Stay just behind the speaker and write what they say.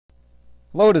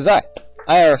Hello, it is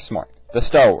I.R. Smart, the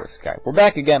Star Wars guy. We're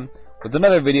back again with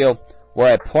another video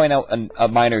where I point out a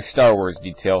minor Star Wars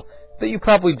detail that you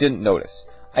probably didn't notice.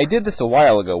 I did this a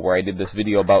while ago where I did this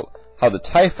video about how the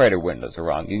TIE Fighter windows are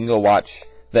wrong. You can go watch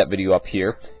that video up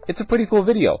here. It's a pretty cool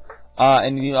video.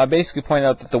 And I basically pointed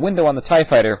out that the window on the TIE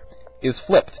Fighter is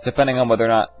flipped depending on whether or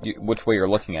not which way you're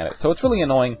looking at it. So it's really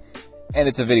annoying, and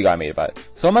it's a video I made about it.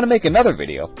 So I'm going to make another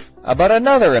video about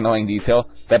another annoying detail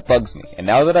that bugs me. And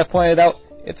now that I've pointed it out,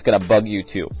 it's going to bug you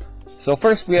too. So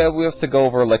first we have to go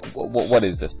over, like, what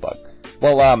is this bug?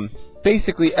 Well,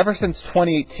 basically, ever since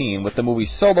 2018 with the movie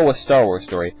Solo: A Star Wars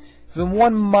Story, there's been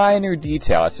one minor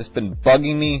detail. It's just been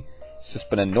bugging me, it's just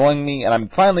been annoying me, and I'm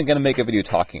finally going to make a video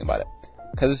talking about it.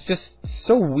 Because it's just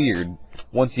so weird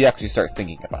once you actually start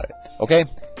thinking about it, okay?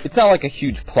 It's not like a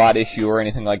huge plot issue or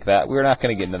anything like that. We're not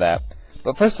going to get into that.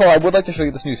 But first of all, I would like to show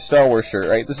you this new Star Wars shirt,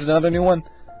 right? This is another new one.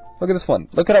 Look at this one.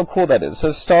 Look at how cool that is. It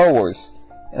says Star Wars,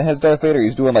 and it has Darth Vader.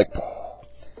 He's doing like...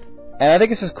 And I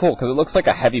think it's just cool, because it looks like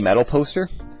a heavy metal poster.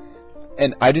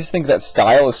 And I just think that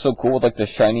style is so cool with like the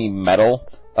shiny metal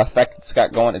effect it's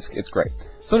got going. It's great.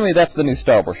 So anyway, that's the new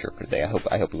Star Wars shirt for today. I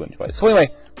hope you enjoy it. So anyway,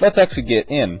 let's actually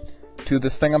get in to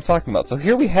this thing I'm talking about. So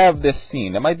here we have this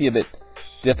scene. It might be a bit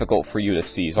difficult for you to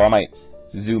see, so I might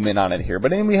zoom in on it here. But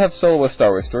then we have Solo: A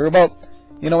Star Wars Story, about,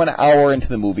 an hour into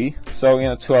the movie. So,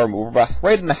 2-hour movie, about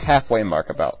right in the halfway mark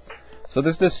about. So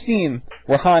there's this scene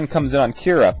where Han comes in on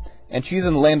Kira, and she's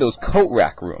in Lando's coat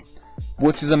rack room,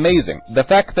 which is amazing. The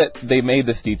fact that they made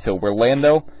this detail where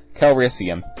Lando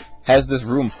Calrissian has this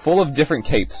room full of different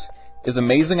capes is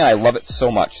amazing, and I love it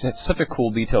so much. It's such a cool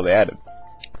detail they added.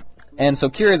 And so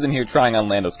Kira's in here trying on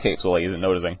Lando's capes while he isn't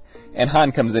noticing, and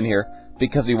Han comes in here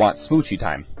because he wants smoochy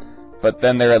time. But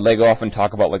then they go off and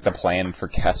talk about like the plan for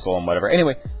Kessel and whatever.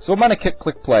 Anyway, so I'm gonna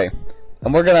click play,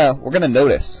 and we're gonna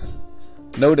notice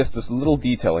this little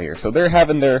detail here. So they're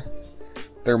having their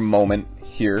moment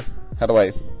here. How do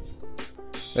I?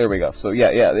 There we go. So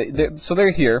so they're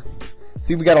here.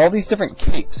 See, we got all these different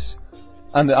capes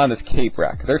on this cape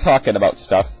rack. They're talking about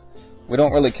stuff. We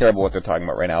don't really care about what they're talking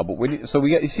about right now, but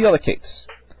you see all the capes,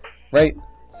 right?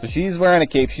 So she's wearing a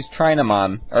cape. She's trying them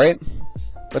on. All right.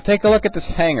 But take a look at this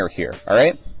hanger here,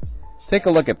 alright? Take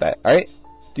a look at that, alright?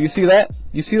 Do you see that?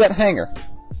 You see that hanger?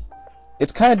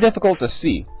 It's kind of difficult to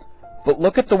see, but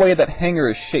look at the way that hanger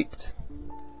is shaped.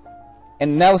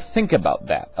 And now think about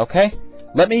that, okay?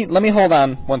 Let me hold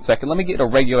on 1 second. Let me get a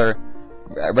regular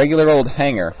old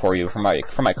hanger for you from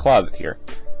my closet here.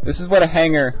 This is what a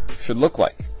hanger should look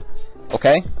like.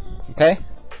 Okay? Okay?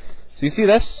 So you see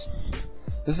this?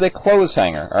 This is a clothes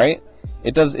hanger, alright?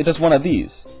 It does one of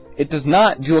these. It does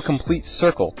not do a complete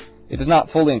circle. It does not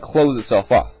fully enclose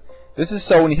itself off. This is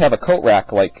so when you have a coat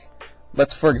rack, like,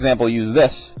 let's for example use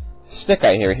this stick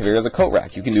I have here as a coat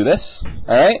rack. You can do this,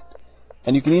 alright?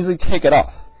 And you can easily take it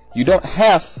off. You don't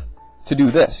have to do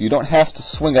this. You don't have to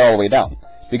swing it all the way down.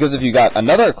 Because if you got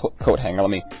another coat hanger, let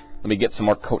me get some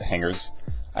more coat hangers.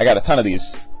 I got a ton of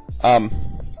these. I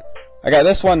got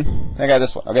this one, I got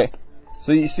this one, okay?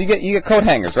 So you get coat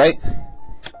hangers, right?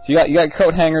 So you got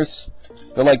coat hangers.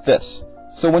 They're like this.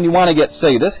 So when you want to get,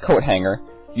 say, this coat hanger,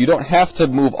 you don't have to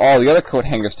move all the other coat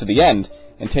hangers to the end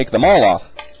and take them all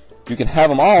off. You can have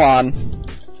them all on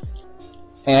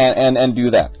and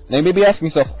do that. Now you may be asking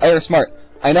yourself, I.R. Smart,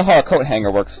 I know how a coat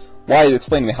hanger works. Why are you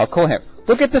explaining to me how coat hanger?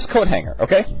 Look at this coat hanger,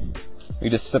 okay? Let me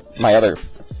just set my other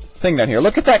thing down here.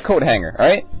 Look at that coat hanger,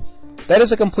 alright? That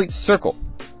is a complete circle.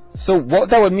 So what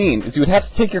that would mean is you would have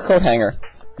to take your coat hanger,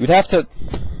 you'd have to...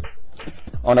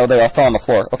 Oh no, they all fell on the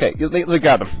floor. Okay, let me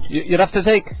grab them. You'd have to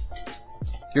take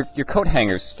your coat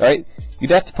hangers, right?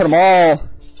 You'd have to put them all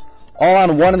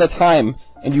on one at a time,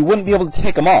 and you wouldn't be able to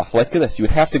take them off like this. You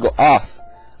would have to go off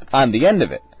on the end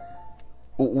of it.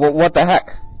 What the heck?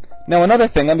 Now another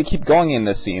thing, let me keep going in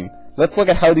this scene. Let's look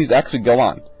at how these actually go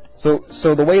on. So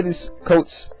the way these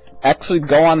coats actually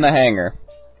go on the hanger,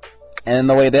 and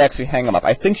the way they actually hang them up.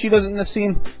 I think she does it in this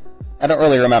scene. I don't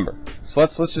really remember. So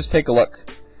let's just take a look.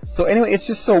 So anyway, it's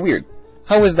just so weird.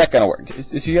 How is that gonna work?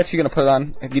 Is she actually gonna put it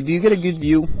on? Do you get a good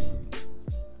view?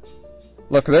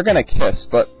 Look, they're gonna kiss,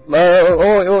 but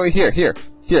here,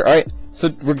 alright? So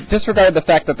disregard the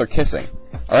fact that they're kissing,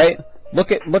 alright?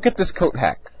 Look at this coat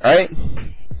hack, alright?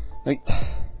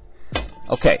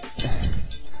 Okay.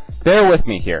 Bear with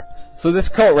me here. So this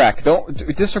coat rack, don't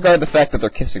disregard the fact that they're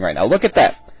kissing right now. Look at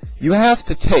that. You have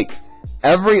to take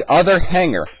every other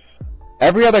hanger,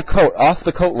 every other coat off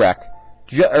the coat rack.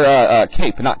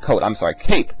 Cape, not coat, I'm sorry,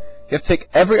 cape. You have to take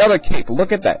every other cape.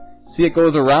 Look at that. See, it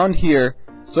goes around here.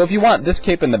 So if you want this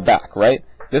cape in the back, right?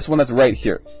 This one that's right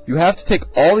here. You have to take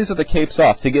all these other capes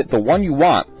off to get the one you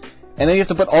want, and then you have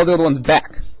to put all the other ones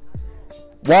back.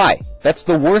 Why? That's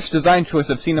the worst design choice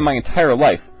I've seen in my entire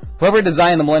life. Whoever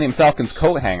designed the Millennium Falcon's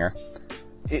coat hanger,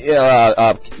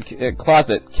 cape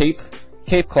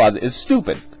closet, is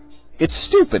stupid. It's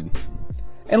stupid.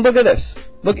 And look at this.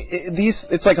 Look,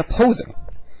 it's like opposing.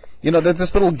 You know, there's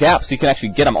this little gap so you can actually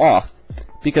get them off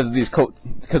because these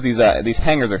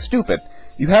hangers are stupid.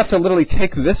 You have to literally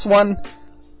take this one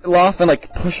off and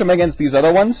like push them against these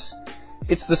other ones.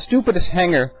 It's the stupidest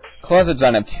hanger closet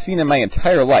design I've seen in my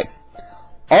entire life.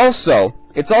 Also,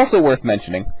 it's also worth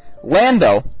mentioning,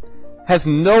 Lando has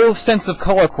no sense of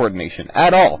color coordination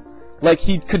at all. Like,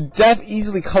 he could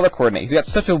easily color coordinate. He's got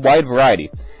such a wide variety.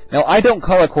 Now, I don't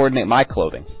color coordinate my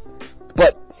clothing,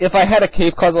 but if I had a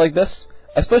cape closet like this,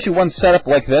 especially one set up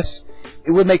like this,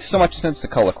 it would make so much sense to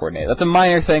color coordinate. That's a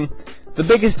minor thing. The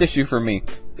biggest issue for me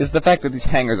is the fact that these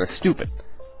hangers are stupid.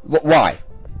 Why?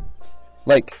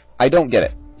 Like, I don't get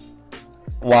it.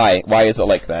 Why? Why is it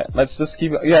like that? Let's just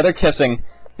keep... Yeah, they're kissing.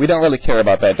 We don't really care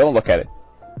about that. Don't look at it.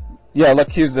 Yeah,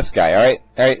 look, here's this guy, alright?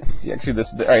 Alright? Yeah, actually,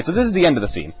 alright, so this is the end of the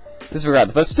scene. This is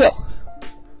regardless, but still.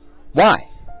 Why?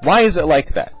 Why is it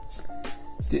like that?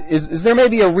 Is there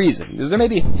maybe a reason? Is there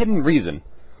maybe a hidden reason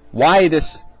why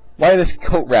this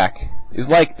coat rack is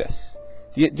like this?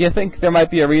 Do you think there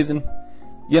might be a reason?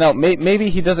 You know, maybe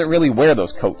he doesn't really wear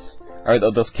those coats, or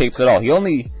those capes at all.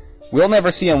 We'll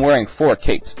never see him wearing 4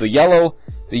 capes. The yellow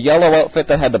outfit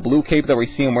that had the blue cape that we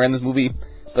see him wearing in this movie,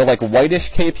 the like whitish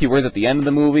cape he wears at the end of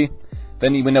the movie.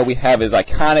 Then even though we have his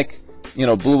iconic, you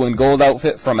know, blue and gold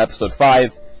outfit from episode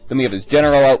 5, then we have his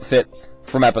general outfit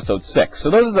from episode 6. So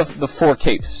those are the 4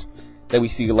 capes that we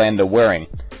see Lando wearing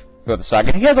throughout the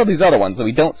saga. He has all these other ones that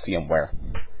we don't see him wear.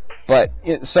 But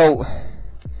so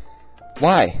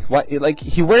why? Like,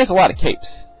 he wears a lot of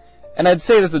capes, and I'd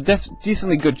say there's a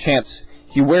decently good chance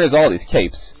he wears all these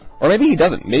capes, or maybe he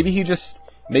doesn't. Maybe he just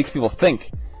makes people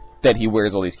think that he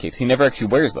wears all these capes. He never actually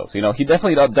wears those. You know, he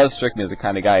definitely does strike me as the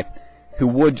kind of guy who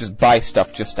would just buy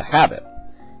stuff just to have it.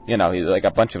 You know, he's like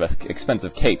a bunch of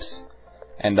expensive capes.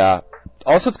 And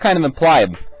also it's kind of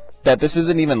implied that this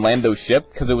isn't even Lando's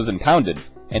ship because it was impounded,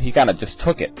 and he kind of just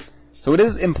took it. So it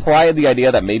is implied, the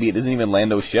idea that maybe it isn't even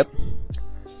Lando's ship.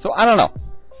 So I don't know.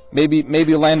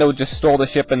 Maybe Lando just stole the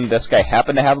ship and this guy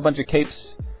happened to have a bunch of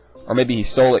capes. Or maybe he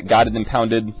stole it, got it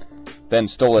impounded, then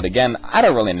stole it again. I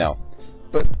don't really know.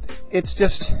 But it's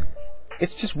just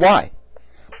why?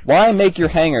 Why make your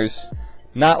hangers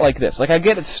not like this? Like, I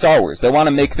get it's Star Wars. They want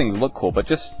to make things look cool, but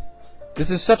just...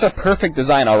 This is such a perfect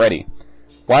design already.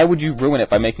 Why would you ruin it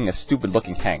by making a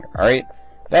stupid-looking hanger, alright?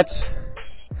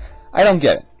 I don't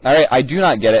get it, alright? I do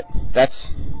not get it.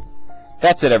 That's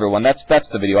it, everyone. That's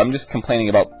the video. I'm just complaining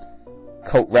about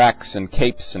coat racks and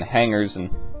capes and hangers and...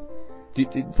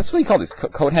 that's what you call these,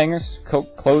 coat hangers?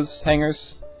 Clothes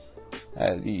hangers?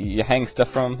 You hang stuff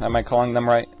from? Am I calling them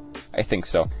right? I think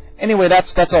so. Anyway,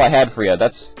 that's all I had for you.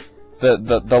 That's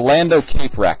the Lando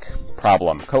cape rack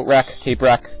problem. Coat rack, cape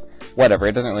rack, whatever.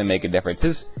 It doesn't really make a difference.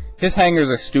 His hangers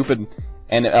are stupid,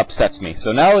 and it upsets me.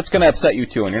 So now it's going to upset you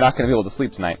too, and you're not going to be able to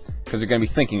sleep tonight because you're going to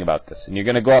be thinking about this, and you're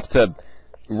going to go up to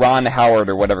Ron Howard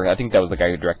or whatever. I think that was the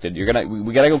guy who directed. We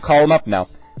got to go call him up now.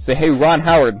 Say, hey, Ron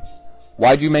Howard,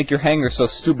 why'd you make your hangers so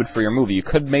stupid for your movie? You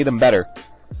could have made them better.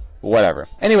 Whatever.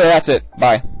 Anyway, that's it.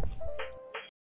 Bye.